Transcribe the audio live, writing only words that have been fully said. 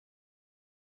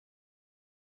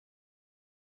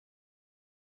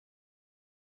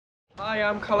Hi,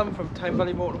 I'm Callum from Tyne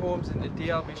Valley Motorhomes, and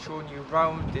today I'll be showing you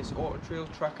around this Auto Trail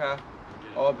Tracker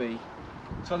RB.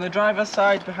 So on the driver's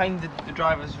side, behind the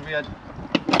driver's rear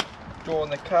door on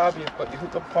the cab, you've got your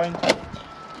hookup point.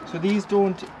 So these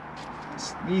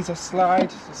are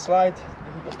slides, so slide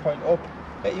the hookup point up,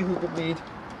 get your hookup lead,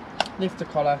 lift the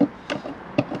collar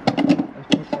and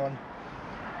push on,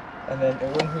 and then it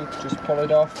won't hook, just pull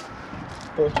it off.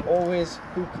 But always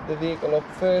hook the vehicle up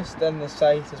first, then the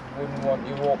sight, as we wouldn't want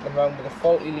you walking around with a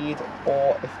faulty lead,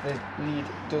 or if the lead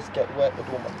does get wet, we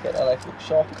don't want to get electric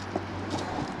shock.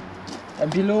 And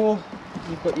below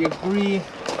you've got your grey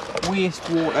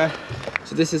wastewater.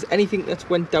 So this is anything that's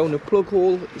went down a plug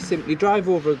hole. You simply drive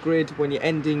over a grid when you're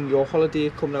ending your holiday,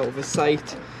 coming out of a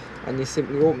site, and you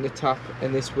simply open the tap,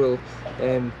 and this will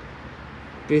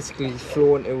basically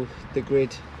flow into the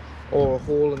grid, or a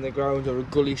hole in the ground, or a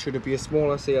gully should it be a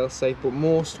smaller sales site. But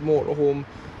most motorhome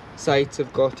sites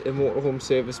have got a motorhome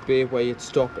service bay where you'd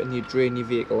stop and you drain your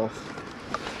vehicle off.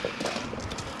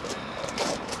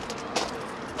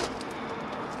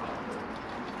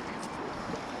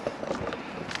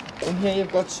 In here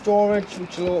you've got storage,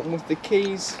 which will open with the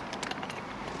keys.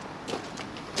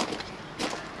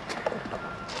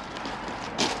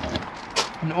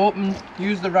 And open,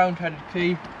 use the round-headed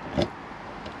key,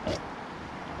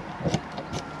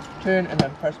 turn and then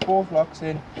press both locks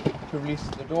in to release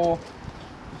the door.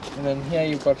 And then here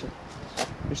you've got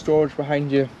your storage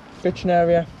behind your kitchen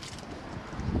area.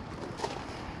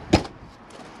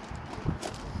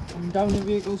 And down the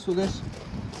vehicle, so this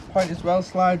point as well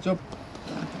slides up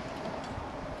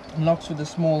and locks with a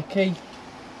small key.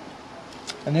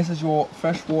 And this is your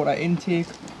freshwater intake.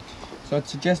 So I'd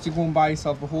suggest you go and buy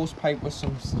yourself a hose pipe with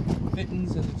some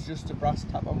fittings, as it's just a brass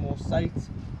tap on most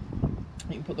sites.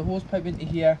 You can put the hose pipe into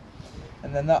here,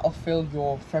 and then that'll fill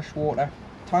your freshwater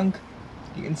tank.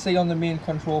 You can see on the main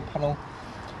control panel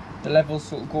the levels,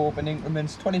 so it'll go up in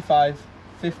increments: 25,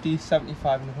 50,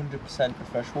 75 and 100% of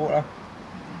fresh water.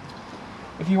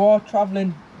 If you are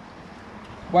travelling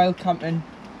while camping,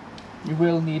 you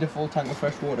will need a full tank of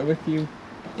fresh water with you.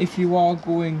 If you are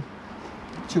going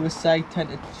to a site,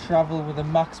 tend to travel with a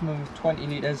maximum of 20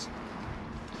 litres.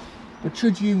 But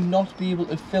should you not be able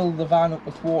to fill the van up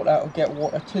with water or get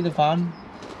water to the van,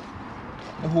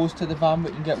 the hose to the van, but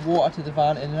you can get water to the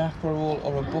van in an aqua roll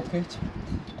or a bucket.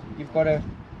 You've got a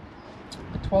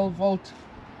 12 volt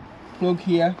plug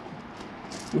here,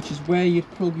 which is where you'd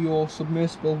plug your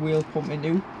submersible wheel pump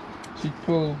into. So you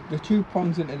plug the two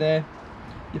prongs into there,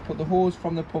 you put the hose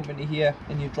from the pump into here,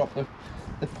 and you drop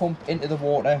the pump into the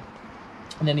water.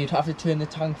 And then you'd have to turn the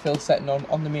tank fill setting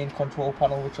on the main control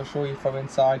panel, which I'll show you from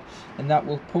inside, and that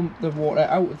will pump the water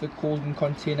out of the cooling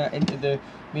container into the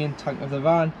main tank of the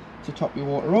van to top your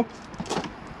water up.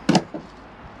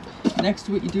 Next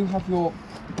to it you do have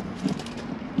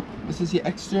this is your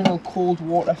external cold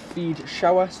water feed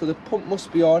shower. So the pump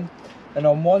must be on, and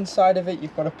on one side of it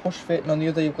you've got a push fit, and on the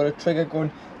other you've got a trigger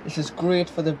gun. This is great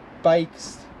for the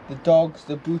bikes, the dogs,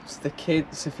 the boots, the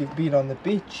kids, if you've been on the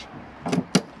beach.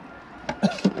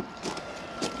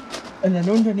 And then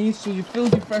underneath, so you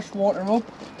filled your fresh water up,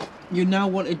 you now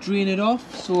want to drain it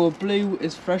off. So blue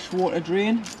is fresh water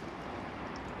drain,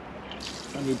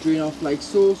 and you drain off like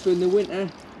so. So in the winter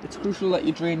it's crucial that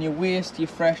you drain your waste, your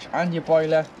fresh and your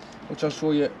boiler, which I'll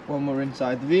show you when we're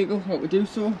inside the vehicle how to do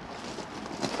so.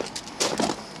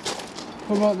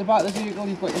 Come out the back of the vehicle,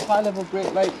 you've got your high level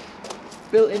brake light,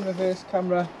 built-in reverse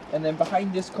camera, and then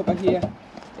behind this cover here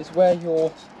is where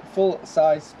your full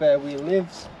size spare wheel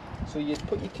lives. So you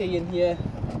put your key in here,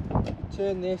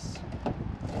 turn this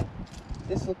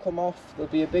will come off.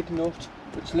 There'll be a big nut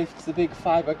which lifts the big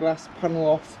fiberglass panel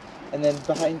off, and then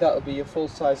behind that will be your full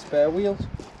size spare wheel.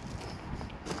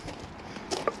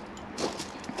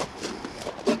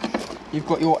 You've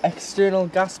got your external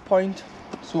gas point.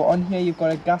 So on here you've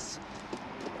got a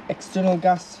external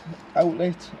gas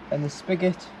outlet and the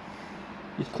spigot.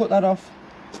 You'd cut that off,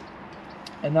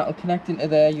 and that'll connect into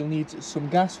there. You'll need some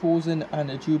gas hosing and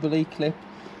a Jubilee clip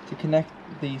to connect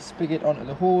the spigot onto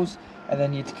the hose, and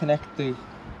then you'd connect the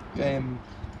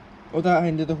other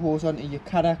end of the hose onto your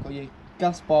Kadak or your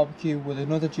gas barbecue with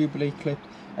another Jubilee clip,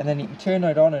 and then you can turn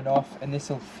it on and off, and this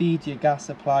will feed your gas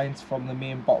appliance from the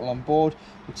main bottle on board,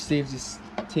 which saves you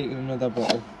taking another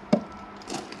bottle.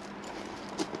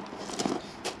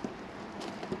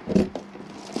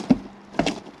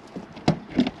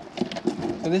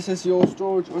 So this is your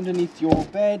storage underneath your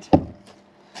bed.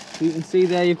 So you can see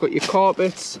there you've got your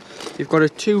carpets, you've got a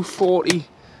 240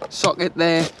 socket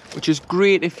there, which is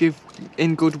great if you're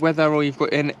in good weather or you've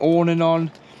got an awning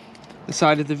on. the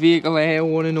side of the vehicle air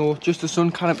warning or just the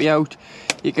sun canopy out,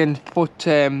 you can put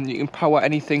you can power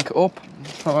anything up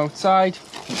from outside.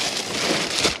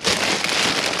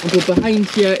 But behind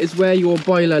here is where your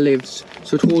boiler lives,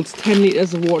 so it holds 10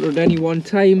 litres of water at any one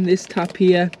time. This tap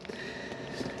here,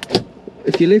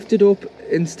 if you lift it up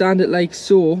and stand it like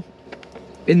so,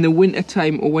 in the winter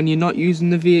time or when you're not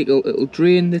using the vehicle, it'll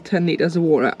drain the 10 litres of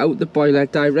water out the boiler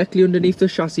directly underneath the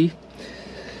chassis.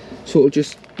 So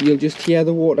you'll just hear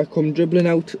the water come dribbling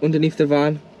out underneath the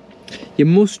van. You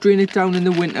must drain it down in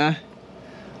the winter,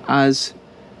 as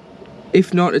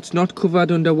if not, it's not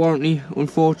covered under warranty,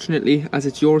 unfortunately, as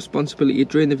it's your responsibility to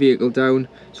drain the vehicle down.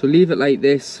 So leave it like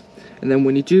this, and then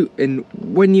when you do, and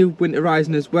when you're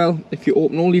winterizing as well, if you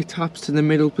open all your taps to the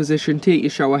middle position, take your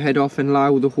shower head off and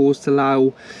allow the hose to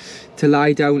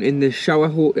lie down in the shower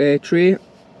tray.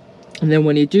 And then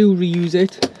when you do reuse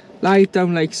it, lie it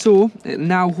down like so. It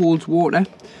now holds water.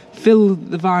 Fill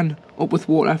the van up with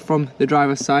water from the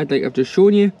driver's side like I've just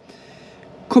shown you.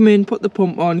 Come in, put the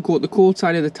pump on, go to the cold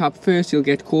side of the tap first, you'll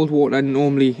get cold water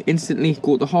normally instantly.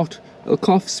 Go to hot, it'll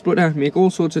cough, splutter, make all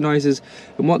sorts of noises,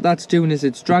 and what that's doing is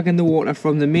it's dragging the water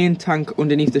from the main tank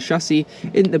underneath the chassis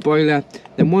into the boiler.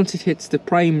 Then once it hits the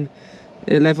prime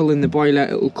level in the boiler,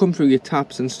 it'll come through your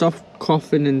taps and stop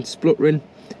coughing and spluttering,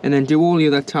 and then do all the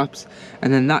other taps,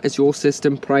 and then that is your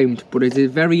system primed. But it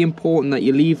is very important that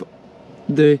you leave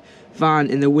the van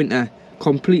in the winter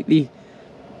completely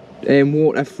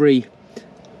water free,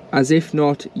 as if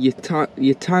not, your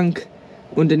tank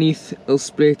underneath will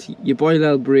split, your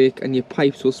boiler will break, and your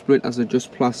pipes will split as they're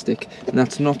just plastic, and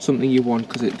that's not something you want,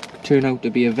 because it turned out to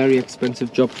be a very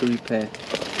expensive job to repair.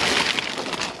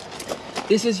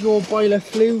 This is your boiler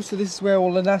flue, so this is where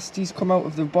all the nasties come out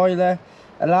of the boiler.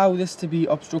 Allow this to be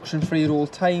obstruction free at all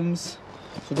times,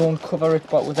 so don't cover it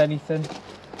but with anything.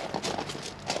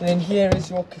 And then here is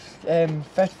your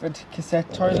Thetford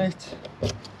cassette toilet.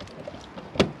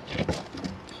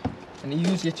 And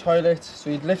you use your toilet, so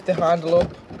you'd lift the handle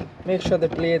up, make sure the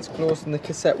blade's closed and the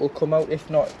cassette will come out. If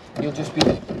not, you'll just be,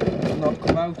 it'll not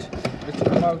come out, but it'll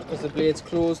come out because the blade's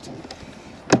closed.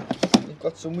 You've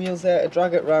got some wheels there to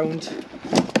drag it round.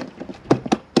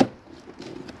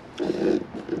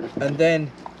 And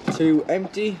then to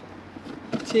empty,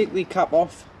 take the cap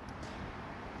off,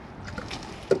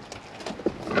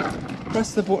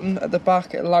 press the button at the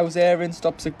back, it allows air in,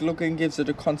 stops it glugging, gives it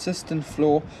a consistent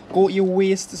flow. Go to your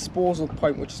waste disposal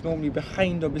point, which is normally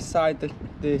behind or beside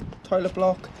the toilet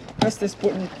block. Press this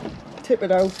button, tip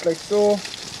it out like so,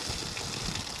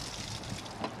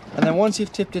 and then once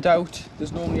you've tipped it out,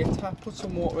 there's normally a tap, put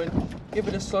some water in, give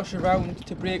it a slush around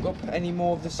to break up any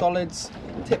more of the solids,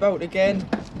 tip out again.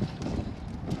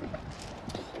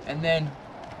 And then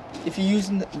if you're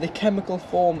using the chemical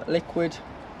form liquid,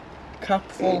 cap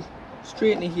full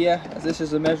straight into here, as this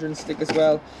is a measuring stick as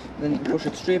well, and then you can push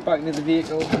it straight back into the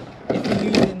vehicle. If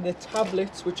you're using the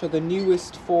tablets, which are the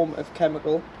newest form of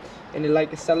chemical, in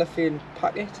like a cellophane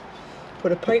packet,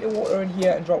 put a pint of water in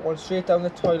here and drop one straight down the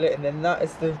toilet, and then that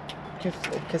is the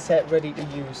cassette ready to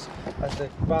use, as the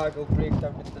bag will break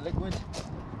down into the liquid.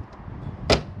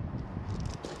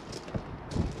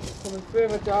 Coming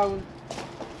further down,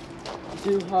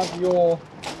 you do have your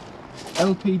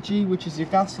LPG, which is your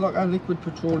gas locker, liquid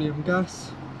petroleum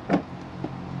gas.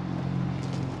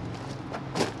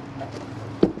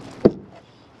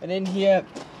 And in here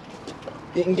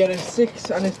you can get a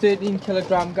 6 and a 13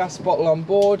 kilogram gas bottle on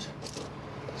board.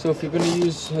 So if you're going to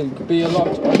use, it could be a lot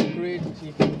on the grade,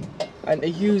 you can, and to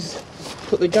use,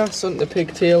 put the gas on the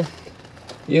pigtail,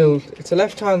 it's a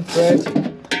left hand thread,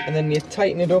 and then you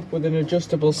tighten it up with an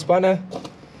adjustable spanner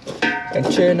and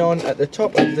turn on at the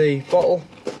top of the bottle.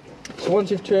 So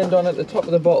once you've turned on at the top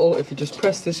of the bottle, if you just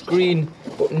press this green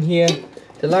button here,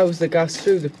 it allows the gas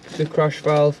through the crash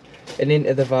valve and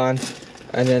into the van,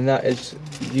 and then that is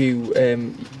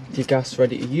your gas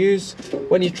ready to use.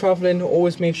 When you're travelling,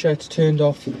 always make sure it's turned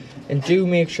off, and do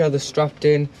make sure they're strapped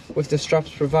in with the straps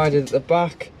provided at the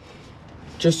back,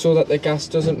 just so that the gas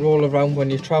doesn't roll around when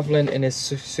you're travelling and is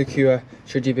secure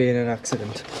should you be in an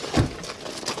accident.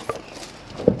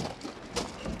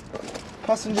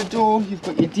 Passenger door, you've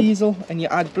got your diesel and your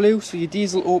AdBlue. So your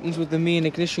diesel opens with the main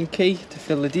ignition key to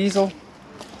fill the diesel,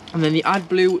 and then the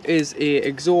AdBlue is a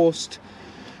exhaust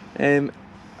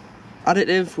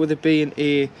additive, with it being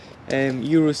a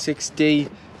Euro 6D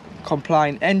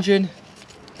compliant engine.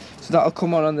 So that'll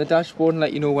come on the dashboard and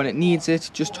let you know when it needs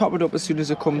it. Just top it up as soon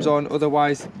as it comes on,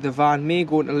 otherwise the van may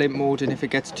go into limp mode, and if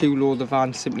it gets too low the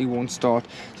van simply won't start.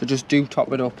 So just do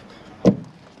top it up.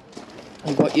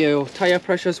 You've got your tyre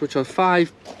pressures, which are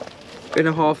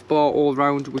 5.5 bar all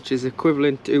round, which is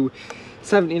equivalent to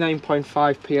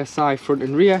 79.5 psi front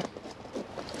and rear.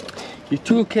 Your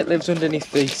toolkit lives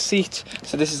underneath the seat,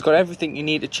 so this has got everything you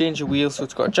need to change your wheels. So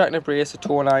it's got a jack and a brace, a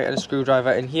tow eye and a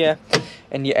screwdriver in here.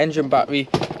 And your engine battery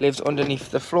lives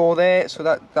underneath the floor there, so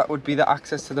that would be the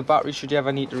access to the battery should you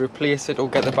ever need to replace it or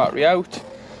get the battery out.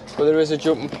 But there is a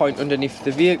jumping point underneath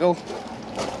the vehicle,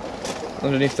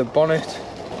 underneath the bonnet.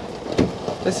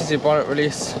 This is your bonnet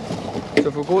release. So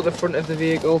if we go to the front of the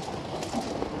vehicle,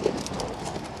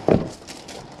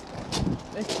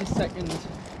 that's your second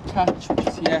catch, which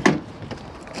is here.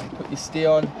 Put your stay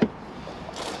on.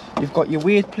 You've got your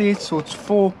weight plate, so it's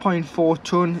 4.4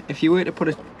 ton. If you were to put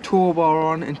a tow bar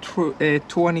on and tow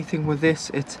anything with this,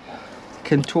 it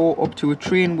can tow up to a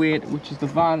train weight, which is the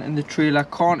van and the trailer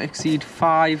can't exceed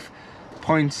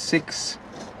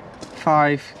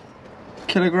 5.65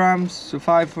 kilograms. So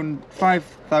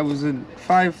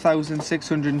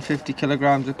 5,650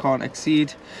 kilograms it can't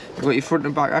exceed. You've got your front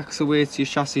and back axle weights, your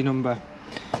chassis number.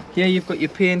 Here you've got your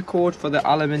paint code for the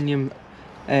aluminium,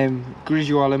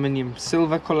 Grigio aluminium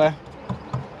silver colour.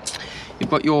 You've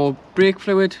got your brake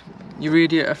fluid, your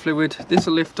radiator fluid. This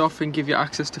will lift off and give you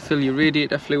access to fill your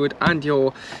radiator fluid and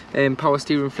your power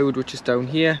steering fluid, which is down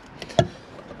here.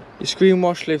 Your screen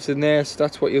wash lives in there, so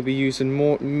that's what you'll be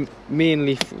using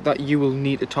mainly. That you will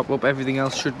need to top up. Everything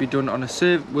else should be done on a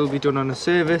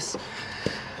service.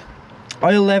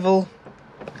 Oil level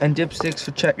and dipsticks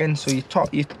for checking, so you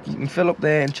can fill up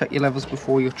there and check your levels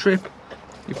before your trip.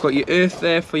 You've got your earth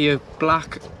there for your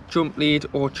black jump lead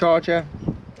or charger,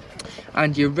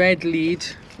 and your red lead,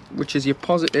 which is your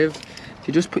positive. If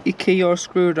you just put your key or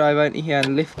screwdriver into here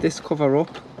and lift this cover up,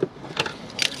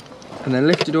 and then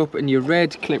lift it up, and your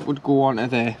red clip would go onto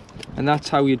there, and that's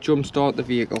how you jump start the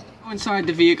vehicle. Inside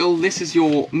the vehicle, this is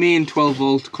your main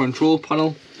 12-volt control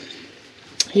panel.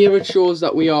 Here it shows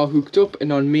that we are hooked up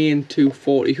and on main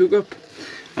 240 hookup.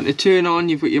 And to turn on,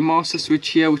 you've got your master switch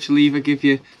here, which will either give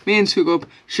you mains hookup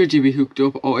should you be hooked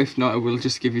up, or if not, it will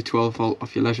just give you 12 volt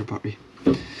off your leisure battery.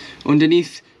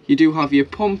 Underneath, you do have your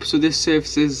pump, so this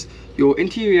services your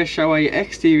interior shower, your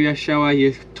exterior shower,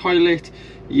 your toilet,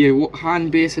 your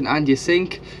hand basin and your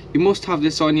sink. You must have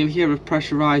this on. You'll hear it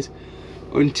pressurise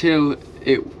until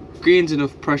it gains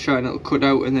enough pressure and it'll cut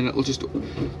out, and then it'll just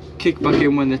kick back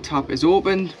in when the tap is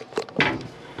opened.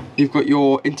 You've got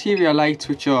your interior lights,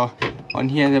 which are on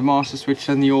here, the master switch,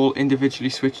 and they're all individually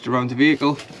switched around the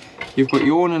vehicle. You've got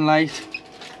your awning light,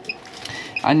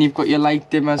 and you've got your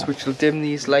light dimmers, which will dim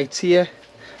these lights here.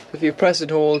 If you press and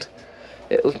hold,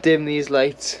 it'll dim these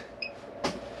lights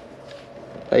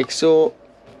like so,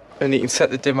 and you can set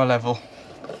the dimmer level.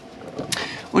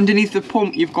 Underneath the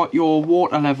pump, you've got your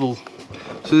water level.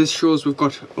 So this shows we've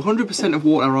got 100% of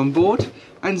water on board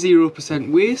and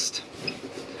 0% waste.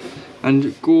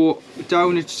 And go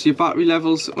down, it's your battery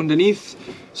levels underneath.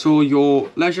 So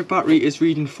your leisure battery is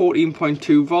reading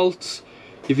 14.2 volts.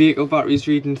 Your vehicle battery is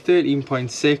reading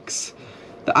 13.6.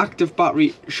 The active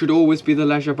battery should always be the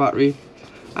leisure battery,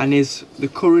 and is the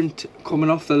current coming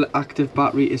off the active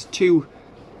battery is 2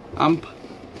 amp.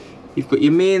 You've got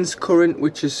your mains current,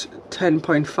 which is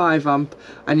 10.5 amp,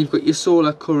 and you've got your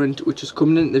solar current, which is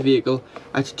coming into the vehicle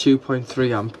at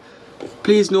 2.3 amp.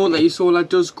 Please note that your solar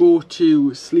does go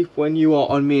to sleep when you are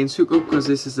on mains hookup, because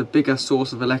this is a bigger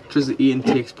source of electricity and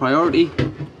takes priority.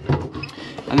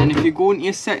 And then if you go into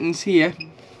your settings here,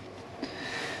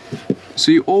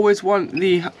 so you always want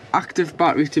the active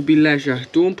battery to be leisure.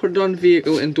 Don't put it on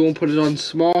vehicle and don't put it on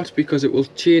smart, because it will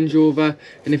change over,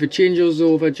 and if it changes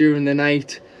over during the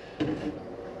night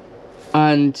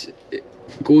and it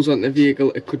goes on the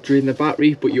vehicle, it could drain the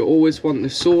battery. But you always want the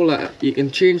solar. You can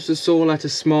change the solar to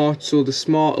smart, so the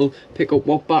smart will pick up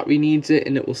what battery needs it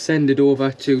and it will send it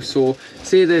over to, so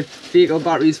say the vehicle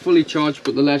battery is fully charged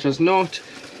but the leisure's not,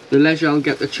 the leisure will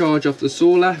get the charge off the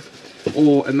solar,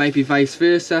 or it might be vice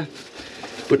versa.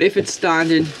 But if it's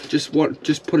standing, just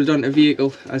put it on a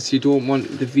vehicle, as you don't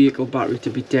want the vehicle battery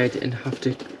to be dead and have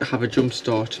to have a jump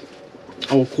start,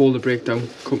 or call the breakdown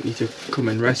company to come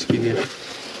and rescue you.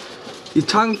 Your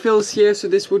tank fills here, so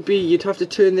this would be, you'd have to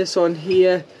turn this on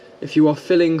here if you are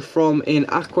filling from an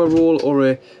aqua roll or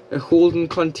a holding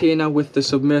container with the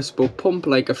submersible pump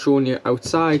like I've shown you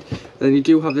outside. Then you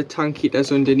do have the tank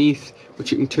heaters underneath,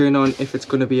 which you can turn on if it's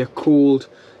going to be a cold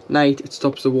night. It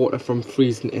stops the water from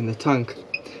freezing in the tank.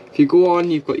 If you go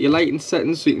on, you've got your lighting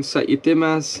settings, so you can set your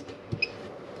dimmers.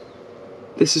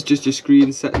 This is just your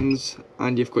screen settings,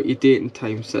 and you've got your date and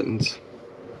time settings.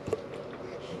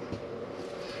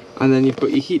 And then you've got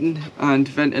your heating and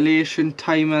ventilation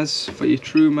timers for your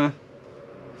Truma.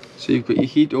 So you've got your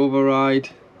heat override.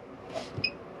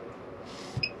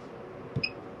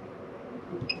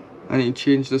 And you can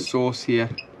change the source here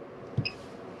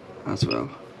as well.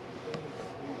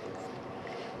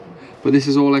 but this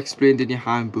is all explained in your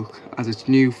handbook as it's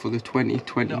new for the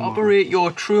 2020 model. Operate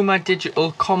your Truma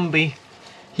digital combi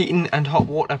heating and hot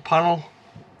water panel.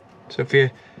 So if you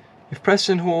press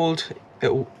and hold,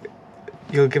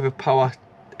 you'll give it power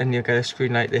and you'll get a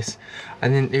screen like this.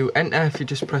 And then to enter, if you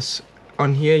just press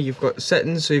on here, you've got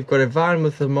settings. So you've got a van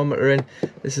with a thermometer in.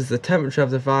 This is the temperature of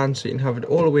the van, so you can have it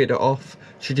all the way to off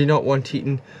should you not want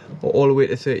heating, or all the way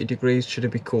to 30 degrees should it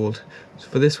be cold. So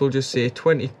for this we'll just say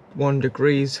 21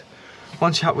 degrees.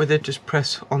 Once you're happy with it, just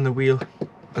press on the wheel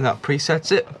and that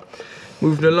presets it.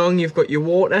 Moving along, you've got your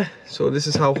water. So this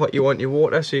is how hot you want your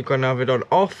water. So you're going to have it on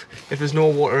off if there's no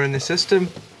water in the system.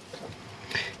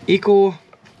 Eco,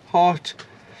 hot,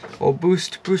 or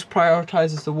boost. Boost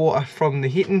prioritizes the water from the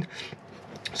heating.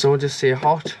 So we'll just say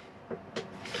hot.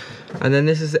 And then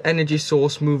this is the energy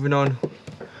source moving on.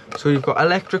 So you've got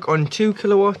electric on 2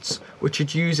 kilowatts, which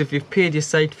you'd use if you've paid your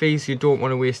site fees, you don't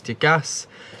want to waste your gas.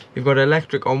 You've got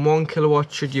electric on 1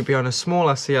 kilowatt should you be on a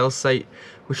smaller CL site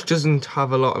which doesn't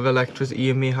have a lot of electricity.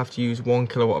 You may have to use 1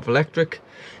 kilowatt of electric.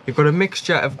 You've got a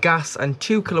mixture of gas and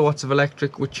 2 kilowatts of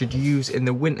electric, which you'd use in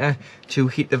the winter to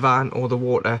heat the van or the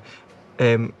water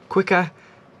quicker.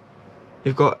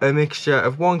 You've got a mixture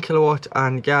of 1 kilowatt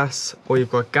and gas, or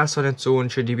you've got gas on its own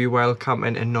should you be well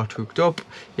camping and not hooked up.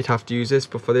 You'd have to use this,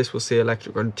 but for this we'll say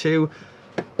electric on 2.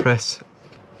 Press.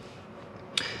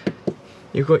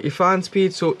 You've got your fan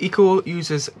speed. So Eco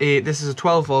uses this is a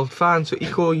 12 volt fan, so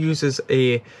Eco uses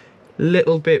a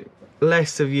little bit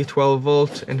less of your 12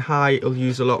 volt, and high it'll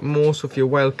use a lot more. So if you're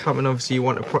well camping, obviously you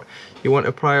want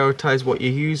to prioritize what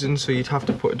you're using, so you'd have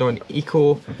to put it on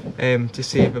Eco to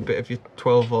save a bit of your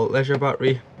 12 volt leisure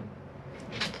battery.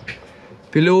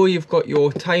 Below you've got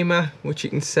your timer, which you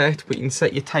can set, but you can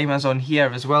set your timers on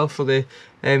here as well for the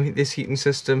this heating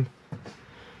system.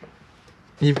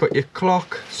 You've got your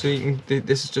clock, so you can,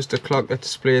 this is just a clock that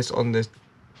displays on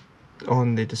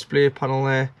the display panel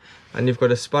there, and you've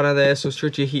got a spanner there, so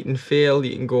should your heating fail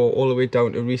you can go all the way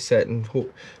down to reset and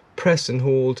press and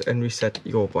hold and reset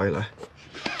your boiler.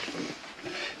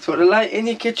 So the light in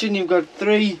your kitchen, you've got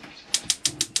 3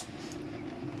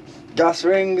 gas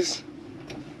rings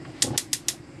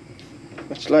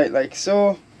which light like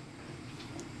so,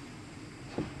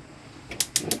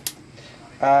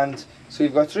 and so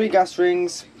you've got 3 gas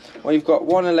rings, or you've got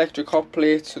 1 electric hot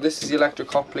plate. So this is the electric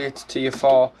hot plate to your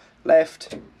far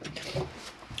left.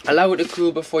 Allow it to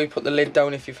cool before you put the lid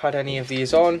down if you've had any of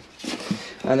these on.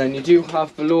 And then you do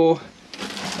have below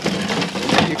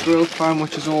your grill pan,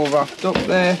 which is all wrapped up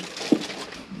there.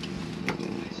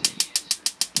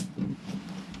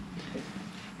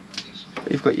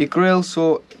 You've got your grill,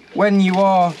 so when you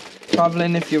are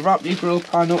travelling, if you wrap your grill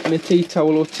pan up in a tea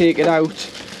towel or take it out,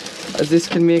 as this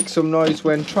can make some noise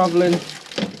when travelling.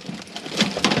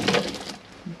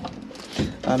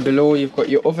 And below you've got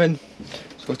your oven,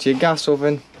 so it's your gas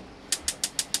oven.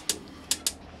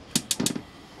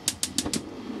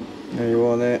 There you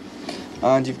are there.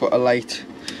 And you've got a light.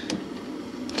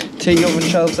 Take your oven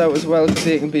shelves out as well because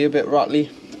they can be a bit rattly.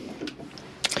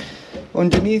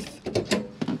 Underneath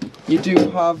you do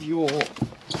have your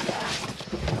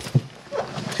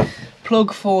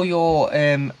plug for your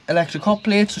electric hot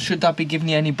plate, so should that be giving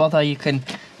you any bother you can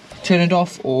turn it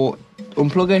off or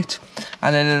unplug it.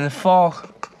 And then in the far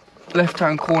left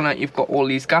hand corner you've got all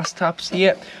these gas taps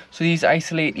here, so these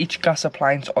isolate each gas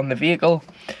appliance on the vehicle.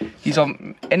 These are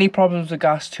any problems with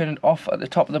gas, turn it off at the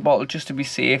top of the bottle just to be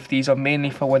safe. These are mainly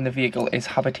for when the vehicle is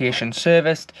habitation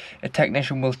serviced. A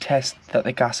technician will test that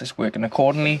the gas is working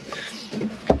accordingly.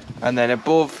 And then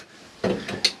above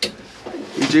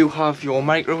you do have your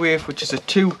microwave, which is a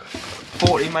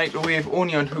 240 microwave,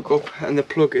 only on hookup, and the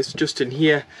plug is just in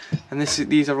here. And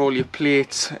these are all your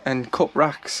plates and cup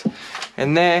racks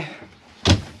in there.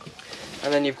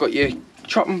 And then you've got your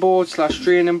chopping board slash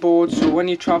draining board. So when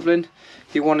you're travelling,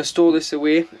 you want to store this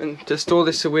away, and to store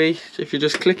this away, if you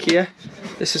just click here,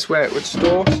 this is where it would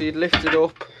store. So you'd lift it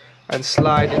up and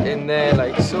slide it in there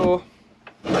like so,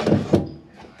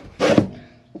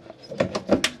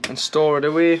 and store it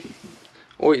away.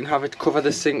 Or you can have it cover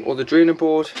the sink or the draining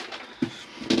board.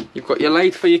 You've got your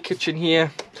light for your kitchen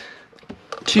here,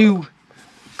 a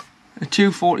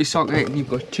 240 socket, and you've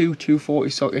got 2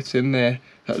 240 sockets in there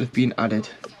that have been added.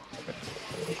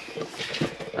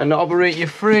 And to operate your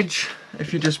fridge,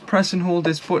 if you just press and hold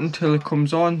this button till it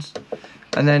comes on,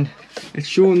 and then it's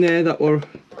shown there that we're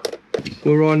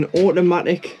on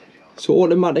automatic. So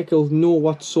automatic will know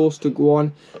what source to go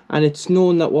on, and it's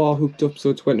known that we're hooked up,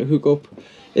 so it's going to hook up.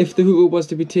 If the hookup was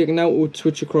to be taken out, it would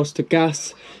switch across to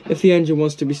gas. If the engine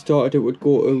was to be started, it would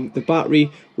go to the battery,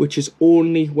 which is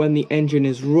only when the engine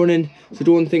is running. So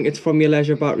don't think it's from your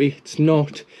leisure battery, it's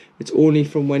not. It's only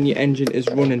from when your engine is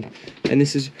running. And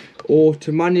this is, or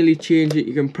to manually change it,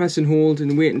 you can press and hold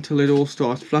and wait until it all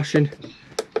starts flashing.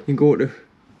 You go to,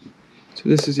 so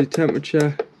this is your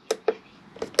temperature.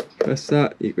 Press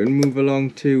that, you can move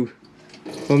along to,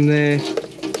 from there,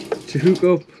 to hook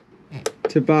up,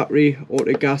 to battery, or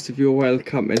to gas if you're wild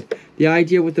camping. The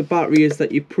idea with the battery is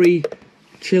that you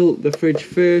pre-chill the fridge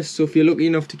first. So if you're lucky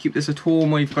enough to keep this at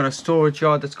home, or you've got a storage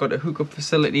yard that's got a hookup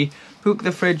facility, hook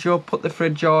the fridge up, put the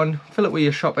fridge on, fill it with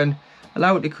your shopping,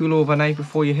 allow it to cool overnight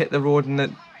before you hit the road in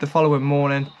the following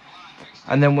morning.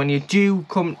 And then when you do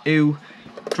come to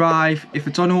drive, if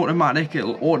it's on automatic,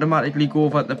 it'll automatically go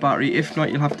over at the battery. If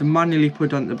not, you'll have to manually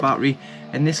put on the battery,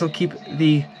 and this will keep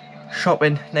the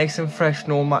shopping nice and fresh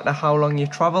no matter how long you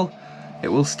travel. It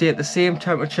will stay at the same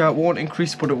temperature, it won't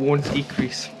increase but it won't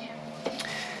decrease.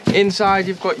 Inside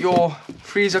you've got your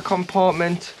freezer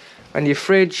compartment and your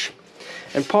fridge,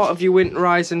 and part of your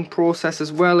winterizing process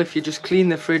as well. If you just clean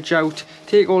the fridge out,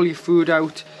 take all your food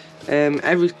out,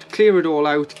 clear it all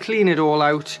out, clean it all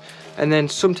out, and then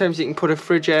sometimes you can put a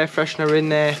fridge air freshener in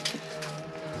there.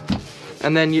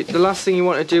 And then the last thing you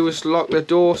want to do is lock the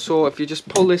door. So if you just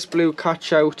pull this blue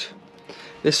catch out,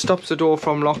 this stops the door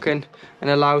from locking and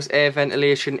allows air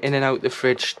ventilation in and out the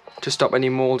fridge to stop any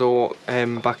mold or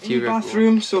bacteria. In your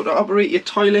bathroom, so to operate your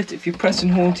toilet, if you press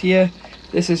and hold here,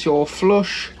 this is your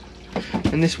flush,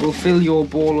 and this will fill your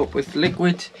bowl up with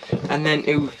liquid. And then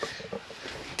to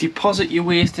deposit your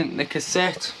waste into the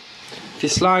cassette, if you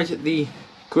slide the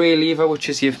grey lever, which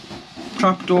is your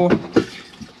trapdoor,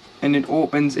 and it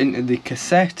opens into the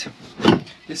cassette.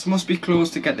 This must be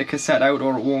closed to get the cassette out,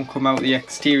 or it won't come out the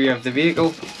exterior of the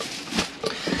vehicle.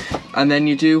 And then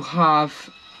you do have,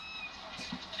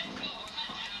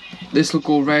 this will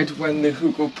go red when the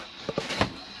hookup,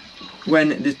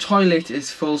 when the toilet is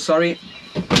full, sorry.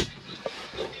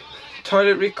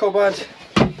 Toiletry cupboard,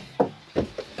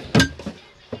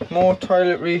 more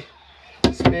toiletry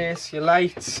space, your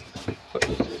lights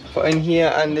put in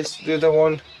here, and the other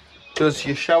one does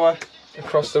your shower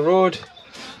across the road.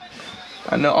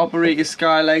 And to operate your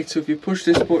skylight, so if you push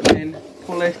this button in,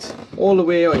 pull it all the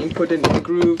way, or you can put it into the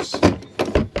grooves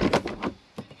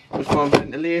and form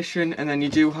ventilation. And then you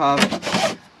do have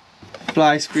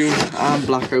fly screen and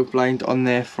blackout blind on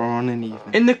there for on and even.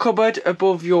 In the cupboard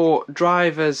above your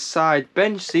driver's side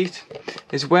bench seat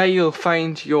is where you'll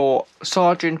find your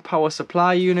Sergeant power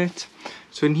supply unit.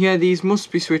 So in here, these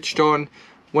must be switched on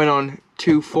when on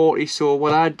 240. So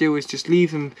what I'd do is just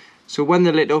leave them, so when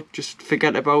they're lit up, just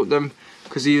forget about them,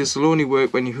 because these will only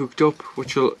work when you're hooked up,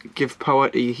 which will give power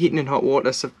to your heating and hot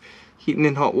water. So heating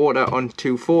and hot water on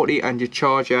 240, and your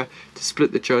charger to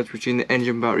split the charge between the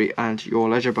engine battery and your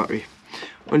leisure battery.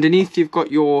 Underneath you've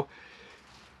got your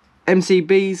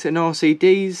MCBs and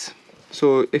RCDs,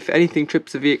 so if anything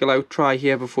trips the vehicle out, try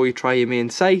here before you try your main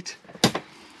sight.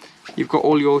 You've got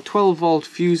all your 12 volt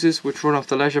fuses which run off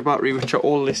the leisure battery, which are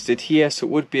all listed here, so it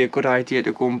would be a good idea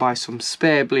to go and buy some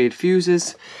spare blade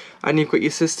fuses. And you've got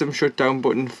your system shutdown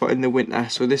button for in the winter,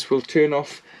 so this will turn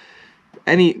off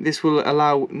any, this will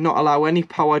not allow any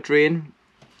power drain.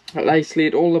 It'll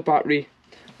isolate all the battery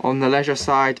on the leisure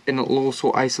side, and it'll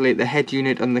also isolate the head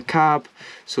unit on the cab.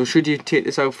 So should you take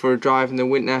this out for a drive in the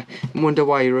winter and wonder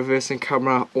why your reversing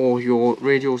camera or your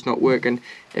radio's not working,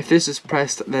 if this is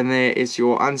pressed, then there is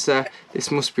your answer.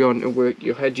 This must be on to work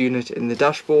your head unit in the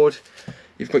dashboard.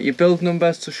 You've got your build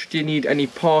number, so should you need any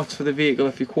parts for the vehicle,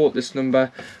 if you quote this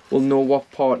number, we'll know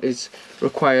what part is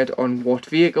required on what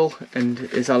vehicle and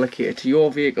is allocated to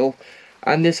your vehicle.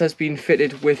 And this has been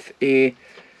fitted with a,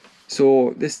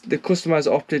 so the customer has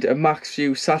opted a max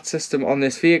view sat system on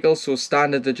this vehicle. So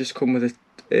standard, they just come with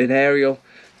an aerial.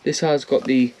 This has got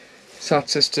the sat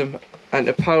system and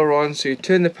the power on, so you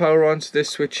turn the power on to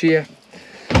this switch here.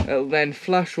 It'll then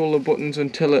flash all the buttons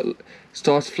until it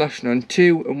starts flashing on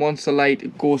 2, and once the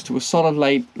light goes to a solid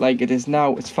light like it is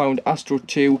now, it's found Astro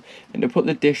 2, and to put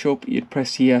the dish up you'd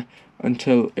press here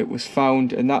until it was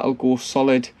found, and that'll go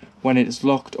solid when it is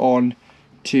locked on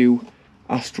to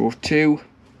Astro 2.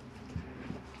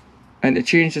 And to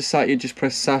change the sat, you just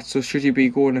press sat. So should you be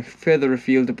going further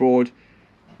afield abroad,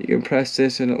 you can press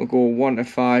this and it'll go 1 to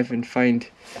 5 and find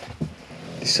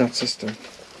the sat system.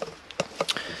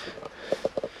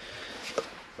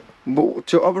 But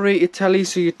to operate your telly,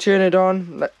 so you turn it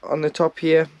on the top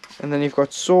here, and then you've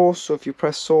got source. So if you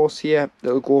press source here,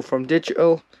 it'll go from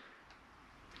digital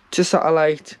to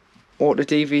satellite or to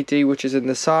DVD, which is in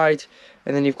the side.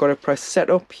 And then you've got to press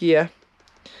setup here,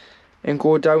 and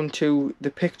go down to the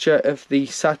picture of the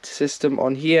SAT system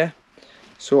on here.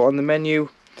 So on the menu,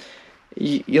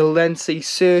 you'll then see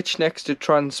search next to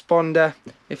transponder.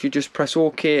 If you just press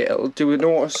OK, it'll do an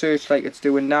auto search like it's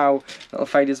doing now. It'll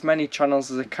find as many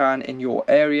channels as it can in your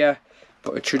area,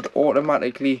 but it should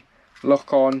automatically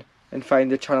lock on and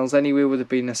find the channels anyway with it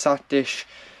being a SAT dish.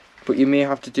 But you may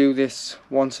have to do this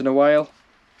once in a while.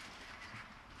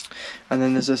 And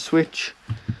then there's a switch.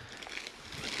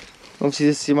 Obviously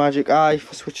this is your magic eye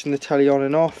for switching the telly on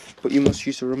and off, but you must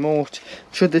use a remote.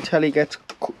 Should the telly get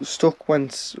stuck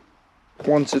once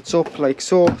it's up like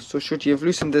so should you have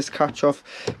loosened this catch off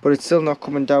but it's still not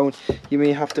coming down, you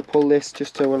may have to pull this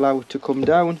just to allow it to come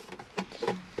down.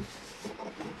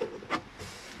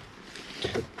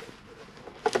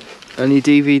 And your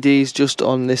DVD's just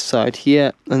on this side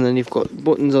here, and then you've got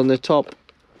buttons on the top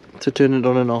to turn it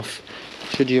on and off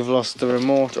should you have lost the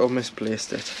remote or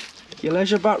misplaced it. Your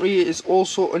leisure battery is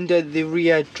also under the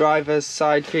rear driver's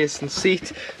side facing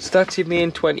seat. So that's your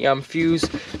main 20 amp fuse,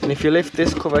 and if you lift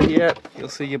this cover here, you'll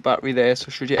see your battery there. So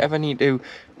should you ever need to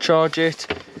charge it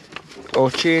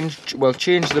or change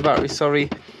the battery, sorry,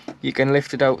 you can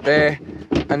lift it out there.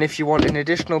 And if you want an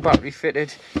additional battery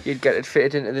fitted, you'd get it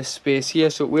fitted into this space here.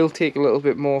 So it will take a little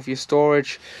bit more of your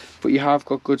storage, but you have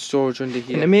got good storage under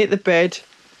here. And to make the bed,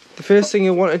 the first thing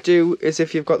you want to do is,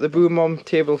 if you've got the boom arm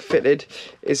table fitted,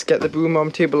 is get the boom arm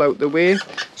table out the way.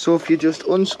 So if you just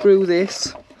unscrew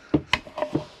this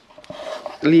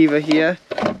lever here,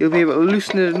 you'll be able to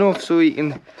loosen it enough so you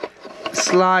can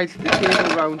slide the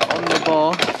table around on the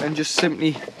bar and just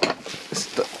simply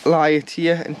lie it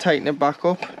here and tighten it back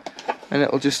up, and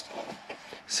it'll just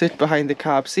sit behind the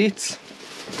carb seats.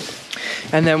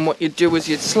 And then what you'd do is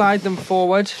you'd slide them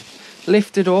forward,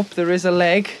 lift it up. There is a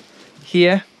leg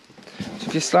here, so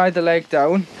if you slide the leg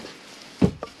down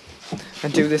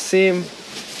and do the same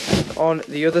on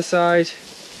the other side,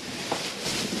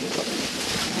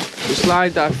 so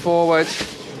slide that forward,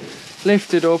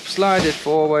 lift it up, slide it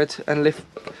forward, and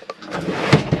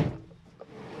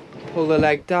pull the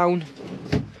leg down,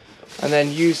 and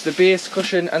then use the base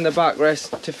cushion and the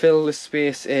backrest to fill the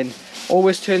space in.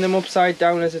 Always turn them upside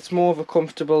down, as it's more of a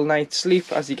comfortable night's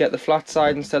sleep as you get the flat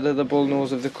side instead of the bull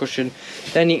nose of the cushion.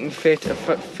 Then you can fit a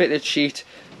fitted sheet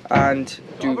and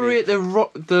operate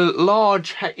the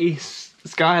large Hetty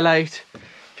skylight.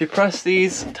 If you press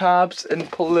these tabs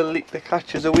and pull the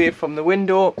catches away from the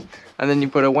window, and then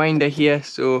you've got a winder here,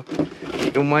 so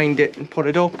you can wind it and put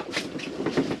it up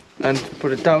and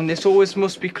put it down. This always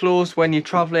must be closed when you're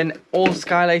travelling. All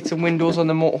skylights and windows on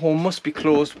the motorhome must be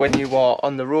closed when you are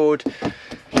on the road.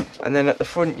 And then at the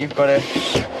front you've got a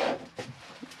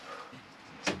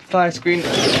fire screen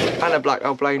and a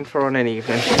blackout blind for on an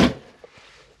evening.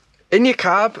 In your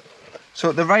cab,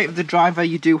 so at the right of the driver,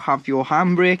 you do have your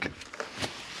handbrake.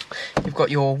 You've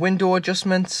got your window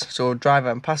adjustments, so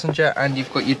driver and passenger, and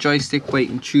you've got your joystick where you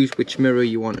can choose which mirror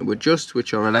you want to adjust,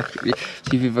 which are electrically.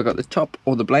 So you've either got the top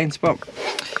or the blind spot.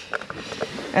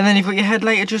 And then you've got your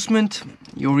headlight adjustment,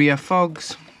 your rear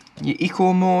fogs, your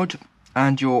eco mode,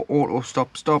 and your auto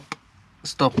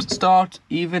start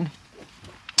even.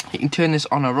 You can turn this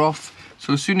on or off.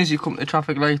 So as soon as you come to the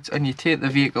traffic lights and you take the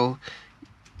vehicle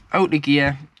out of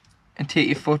gear and take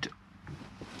your foot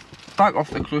back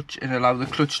off the clutch and allow the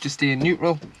clutch to stay in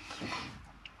neutral,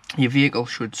 your vehicle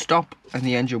should stop and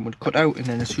the engine would cut out, and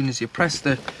then as soon as you press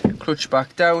the clutch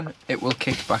back down, it will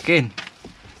kick back in.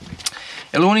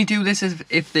 It'll only do this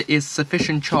if there is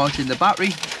sufficient charge in the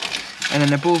battery. And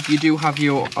then above you do have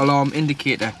your alarm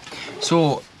indicator.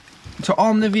 So to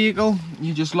arm the vehicle,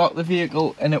 you just lock the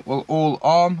vehicle and it will all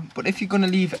arm. But if you're going to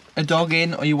leave a dog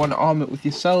in, or you want to arm it with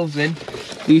yourselves in,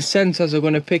 these sensors are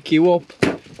going to pick you up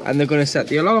and they're going to set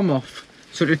the alarm off.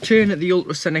 So to turn the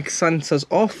ultrasonic sensors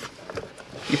off,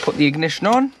 you put the ignition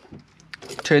on,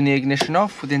 turn the ignition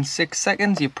off. Within 6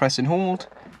 seconds you press and hold.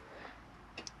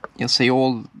 You'll see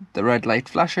all the red light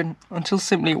flashing until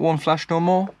simply it won't flash no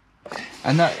more.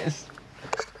 And that is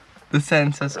the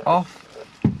sensors off.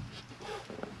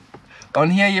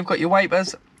 On here you've got your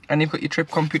wipers and you've got your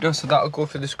trip computer, so that'll go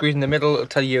through the screen in the middle. It'll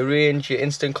tell you your range, your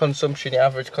instant consumption, your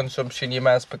average consumption, your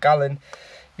miles per gallon,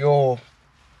 your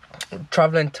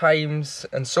travelling times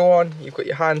and so on. You've got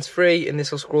your hands free, and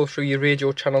this will scroll through your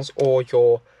radio channels or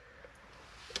your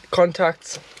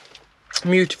contacts,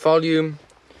 mute volume,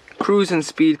 cruise and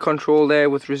speed control there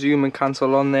with resume and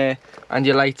cancel on there, and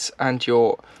your lights and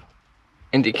your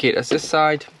indicators this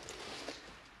side.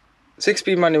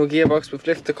 6-speed manual gearbox with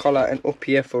lift the collar and up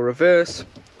here for reverse.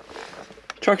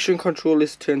 Traction control,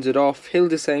 this turns it off. Hill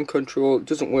descent control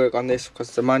doesn't work on this because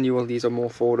it's a manual, these are more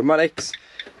for automatics.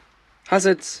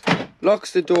 Hazards,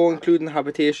 locks the door including the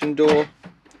habitation door,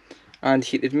 and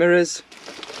heated mirrors.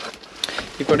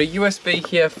 You've got a USB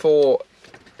here for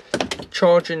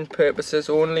charging purposes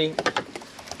only,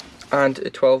 and a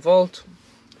 12 volt.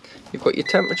 You've got your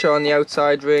temperature on the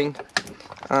outside ring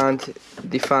and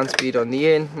the fan speed on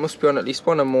the in. Must be on at least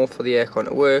one or more for the aircon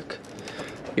to work.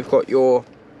 You've got your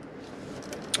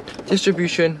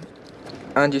distribution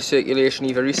and your circulation,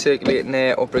 either recirculating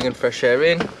air or bringing fresh air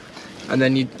in. And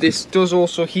then this does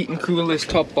also heat and cool this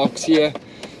top box here.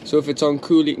 So if it's on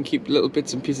cool, you can keep little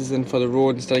bits and pieces in for the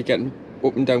road instead of getting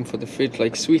up and down for the fridge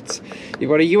like sweets. You've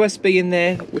got a USB in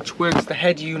there which works the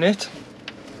head unit.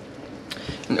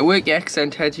 And to work your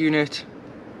accent head unit,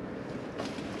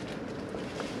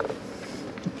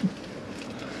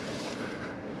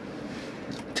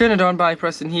 turn it on by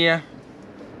pressing here.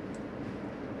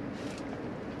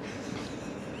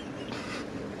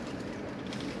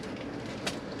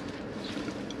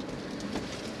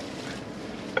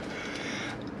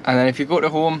 And then if you go to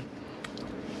home,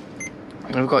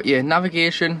 we've got your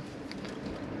navigation,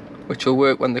 which will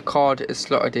work when the card is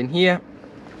slotted in here.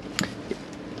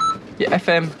 Your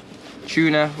FM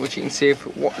tuner, which you can save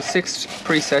 6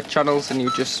 preset channels, and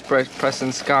you just press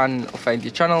and scan or find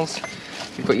your channels.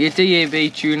 You've got your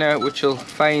DAB tuner, which will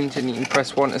find, and you can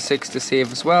press 1 to 6 to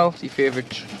save as well, your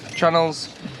favourite channels.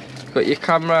 You've got your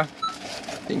camera,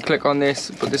 you can click on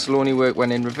this, but this will only work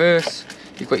when in reverse.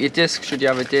 You've got your disc, should you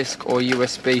have a disc, or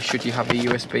USB, should you have a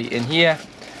USB in here.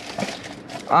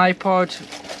 iPod,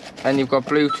 and you've got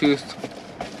Bluetooth.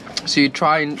 So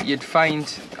you'd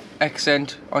find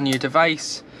accent on your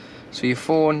device. So your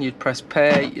phone, you'd press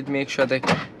pair, you'd make sure they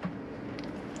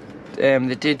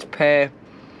did pair,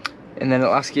 and then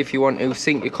it'll ask you if you want to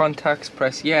sync your contacts,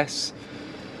 press yes,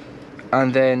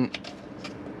 and then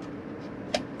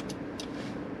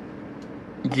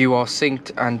you are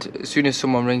synced, and as soon as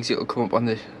someone rings, it'll come up on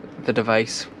the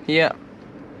device here.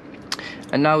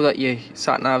 And now that your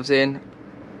sat nav's in,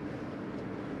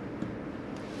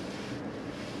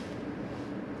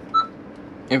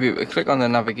 you'll be able to click on the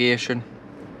navigation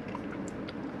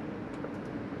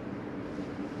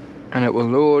and it will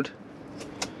load.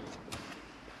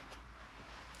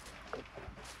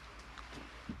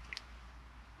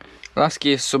 It'll ask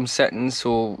you some settings,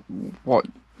 so what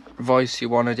voice you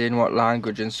want it in, what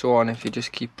language and so on, if you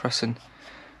just keep pressing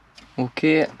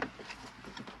OK.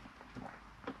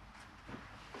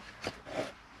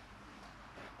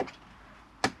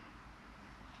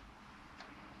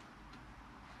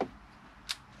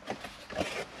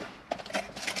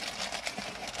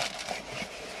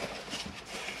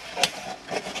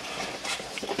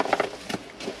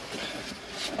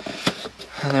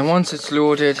 And then once it's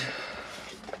loaded,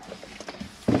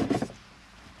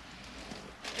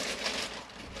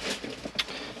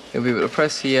 you'll be able to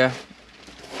press here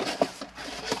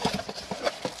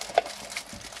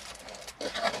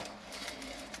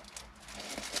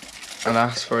and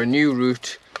ask for a new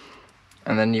route,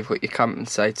 and then you've got your camping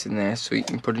sites in there, so you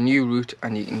can put a new route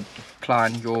and you can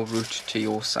plan your route to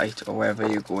your site or wherever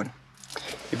you're going.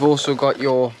 You've also got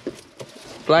your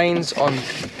blinds on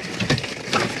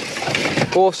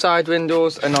both side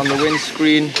windows and on the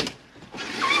windscreen,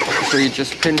 so you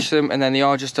just pinch them, and then they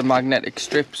are just a magnetic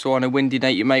strip, so on a windy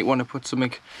night you might want to put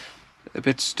something a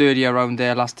bit sturdier around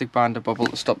the elastic band or bubble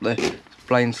to stop the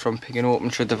blinds from picking open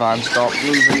should the van start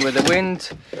moving with the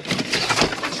wind.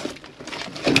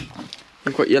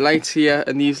 You've got your lights here,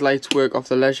 and these lights work off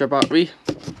the leisure battery.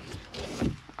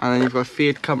 And then you've got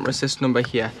fade camera assist number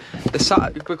here.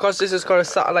 Because this has got a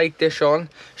satellite dish on,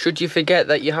 should you forget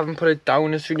that you haven't put it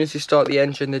down, as soon as you start the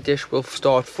engine, the dish will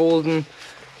start folding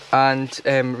and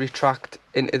retract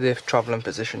into the travelling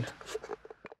position.